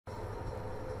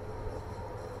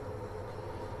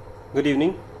Good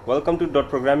evening. Welcome to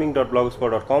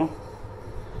 .programming.blogspot.com.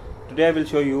 Today I will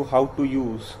show you how to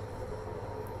use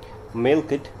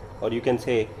MailKit, or you can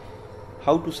say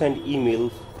how to send email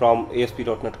from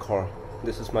ASP.NET Core.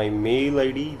 This is my mail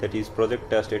ID, that is project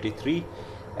test 83,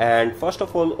 and first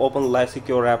of all open last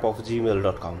secure app of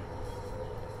gmail.com,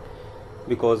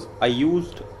 because I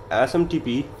used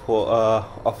SMTP for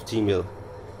of Gmail.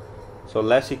 So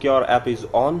last secure app is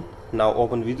on. Now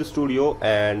open Visual Studio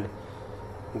and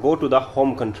go to the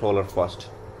home controller first.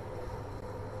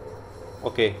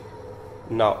 Okay,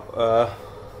 now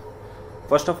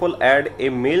first of all add a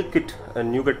MailKit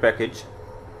NuGet package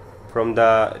from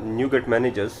the NuGet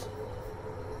managers.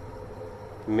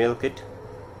 MailKit,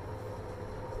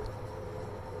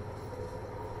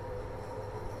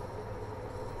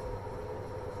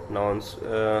 now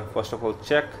first of all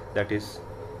check that is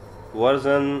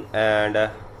version and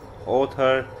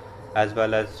author as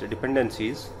well as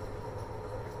dependencies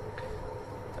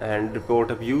and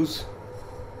report abuse.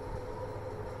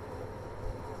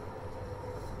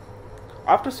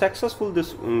 After successful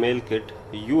this MailKit,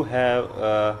 you have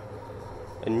a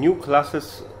new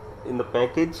classes in the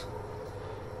package,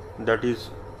 that is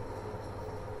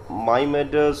MIME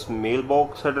address,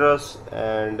 mailbox address,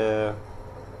 and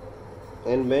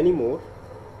many more,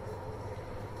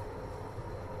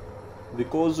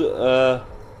 because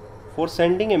for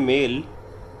sending a mail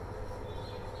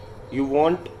you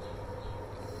want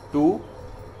to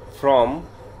from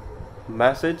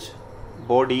message,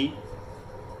 body,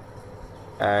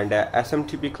 and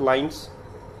SMTP clients.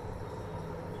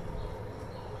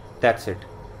 That's it,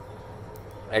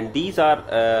 and these are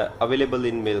available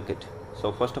in MailKit.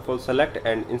 So first of all select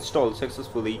and install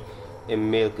successfully a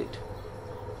MailKit.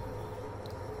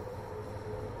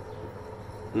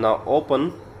 Now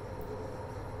open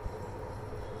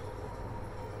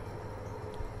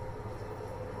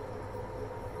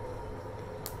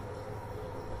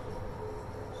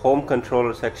home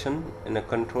controller section. In a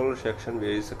controller section,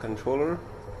 where is a controller,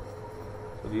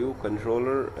 view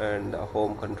controller and a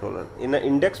home controller. In an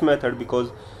index method,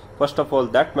 because first of all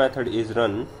that method is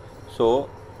run, so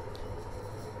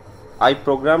I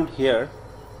programmed here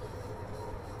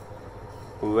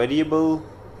variable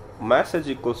message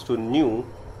equals to new,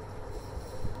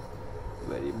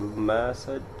 variable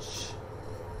message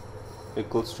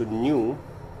equals to new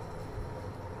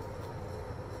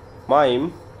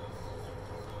MIME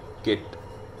kit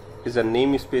is a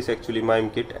namespace, actually MIME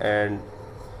kit, and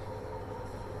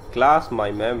class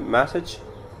MIME message,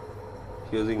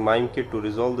 using MIME kit to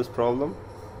resolve this problem.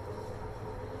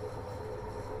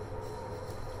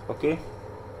 Okay,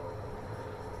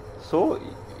 so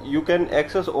you can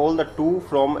access all the to,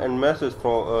 from, and message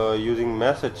from using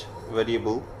message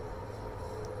variable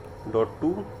dot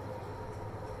to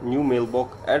new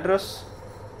mailbox address,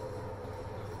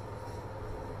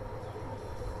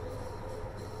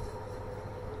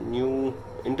 new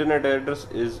internet address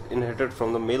is inherited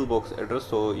from the mailbox address,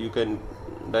 so you can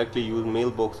directly use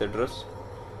mailbox address.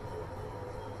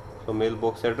 So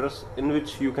mailbox address, in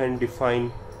which you can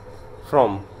define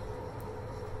from,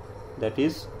 that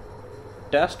is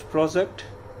test project,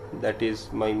 that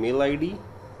is my mail ID,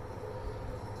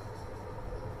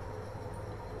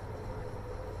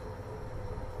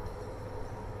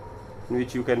 in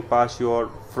which you can pass your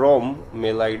from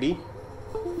mail ID,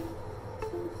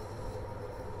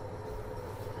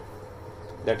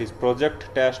 that is project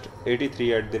test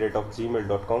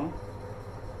 83@gmail.com.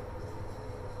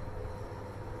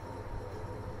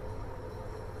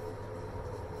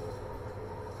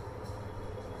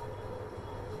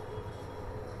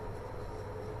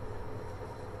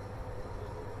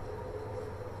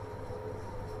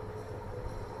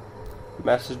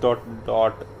 message dot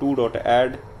to dot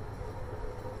add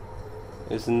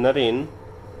is Naren,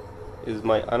 is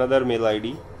my another mail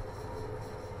ID,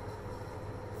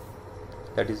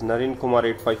 that is Naren Kumar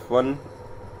 851.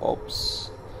 Oops.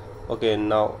 Okay,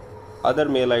 now other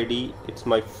mail ID, it's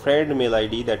my friend mail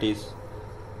ID, that is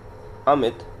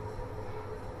Amit,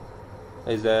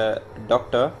 is a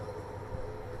doctor.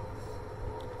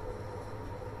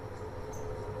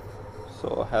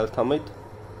 So health Amit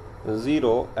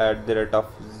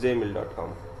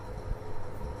 0@gmail.com.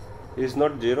 He is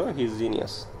not 0, he is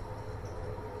genius.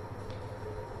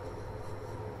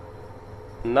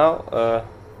 Now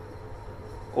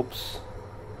oops,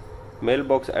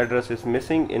 mailbox address is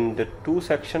missing in the to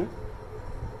section,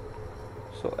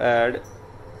 so add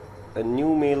a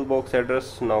new mailbox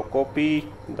address. Now copy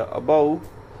the above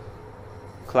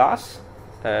class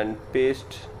and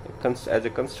paste as a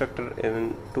constructor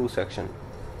in to section,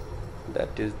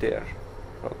 that is there.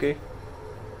 Okay,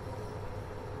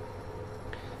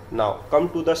 Now come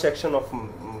to the section of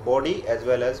body as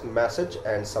well as message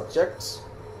and subjects.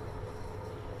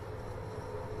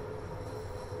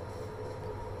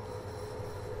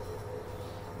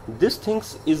 This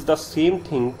things is the same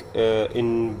thing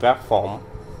in web form,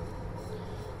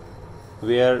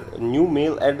 where new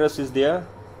mail address is there,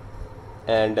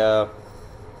 and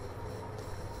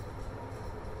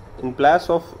in place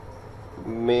of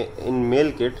in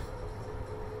MailKit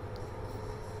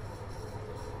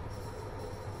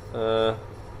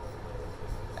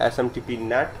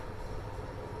ASP.NET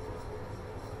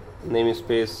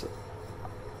namespace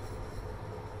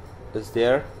is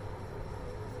there.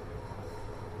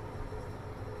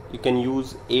 You can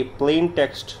use a plain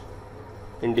text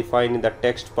in defining the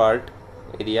text part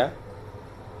area.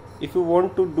 If you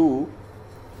want to do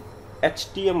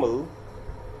HTML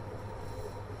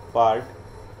part,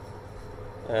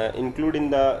 including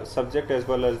the subject as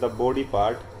well as the body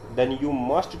part, then you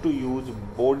must to use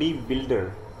body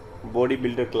builder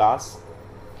class.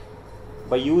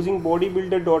 By using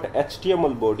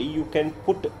bodybuilder.html body, you can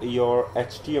put your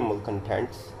HTML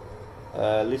contents.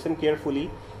 Listen carefully.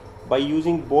 By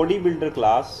using bodybuilder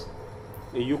class,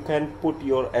 you can put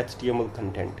your HTML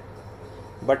content.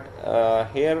 But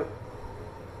here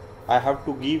I have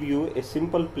to give you a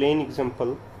simple plain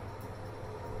example.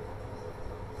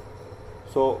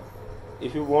 So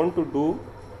if you want to do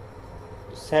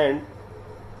send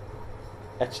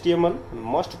HTML,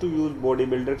 must to use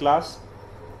bodybuilder class.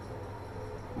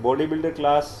 Bodybuilder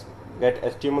class get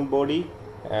HTML body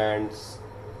and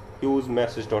use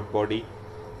message.body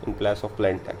in place of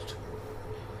plain text.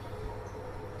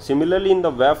 Similarly, in the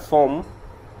web form,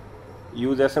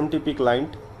 use SMTP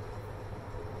client,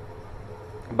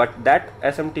 but that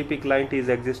SMTP client is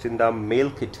exist in the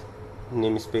MailKit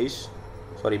namespace,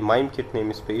 sorry, MIMEKit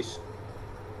namespace.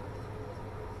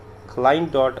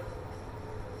 Client dot,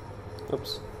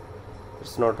 oops,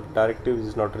 it's not directive,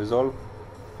 is not resolved.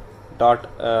 Dot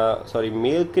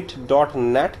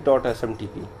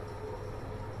MailKit.net.smtp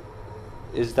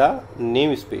is the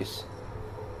namespace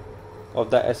of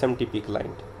the SMTP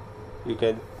client. You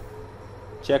can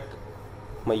check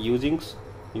my usings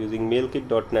using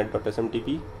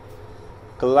MailKit.net.smtp.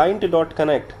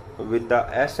 Client.connect with the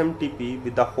SMTP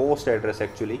with the host address,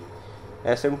 actually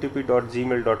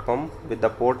smtp.gmail.com, with the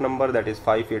port number that is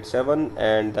 587,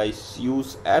 and I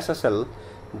use SSL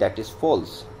that is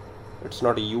false. It's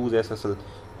not a use SSL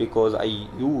because I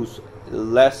use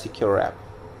less secure app.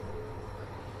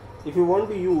 If you want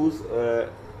to use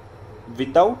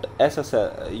without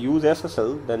SSL, use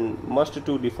SSL, then must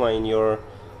to define your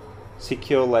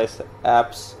secure less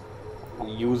apps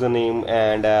username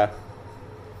and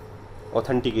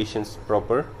authentications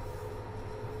proper.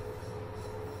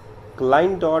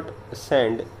 Client dot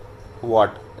send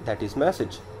what, that is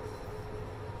message.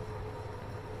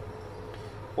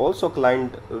 Also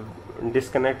client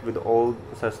disconnect with all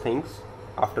such things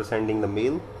after sending the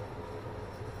mail.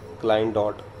 Client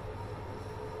dot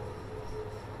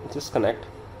disconnect.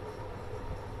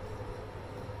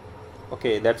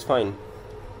 Okay, that's fine.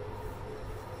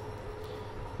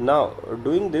 Now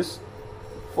doing this,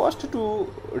 first to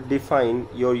define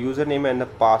your username and the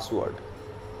password.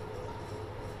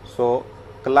 So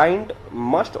client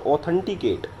must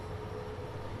authenticate,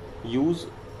 use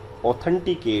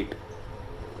authenticate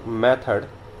method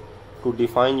to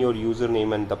define your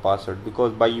username and the password,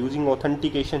 because by using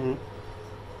authentication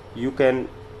you can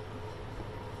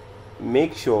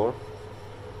make sure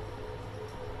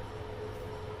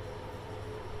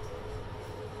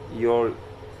your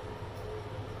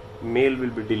mail will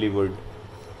be delivered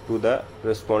to the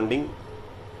responding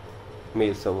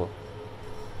mail server.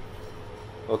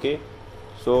 Okay,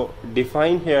 so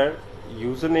define here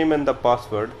username and the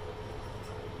password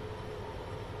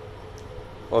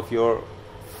of your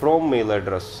from mail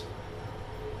address,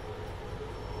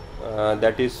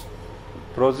 that is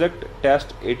project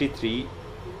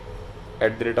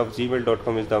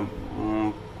test83@gmail.com is the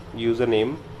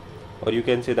username, or you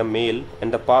can say the mail,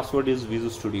 and the password is Visual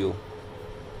Studio.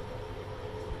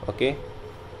 Okay,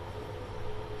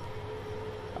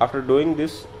 after doing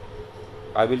this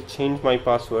I will change my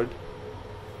password,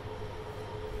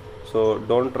 so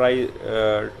don't try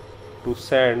to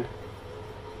send,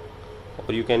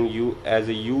 or you can use as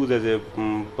a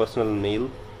personal mail.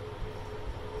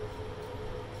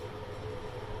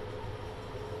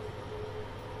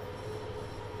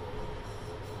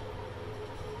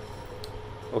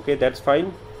 Okay, that's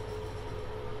fine.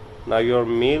 Now your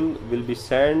mail will be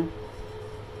sent,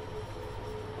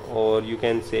 or you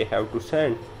can say have to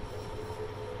send.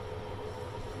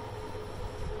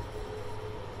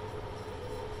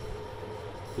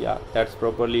 Yeah, that's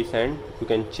properly sent. You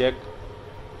can check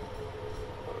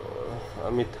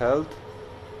Amit Health.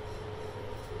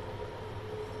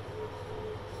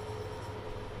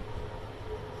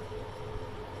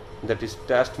 That is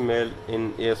test mail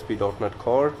in ASP.NET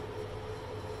Core.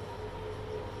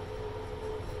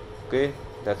 Okay,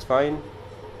 that's fine.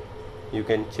 You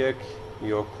can check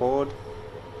your code.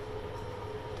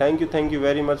 Thank you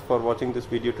very much for watching this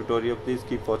video tutorial. Please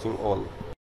keep watching all.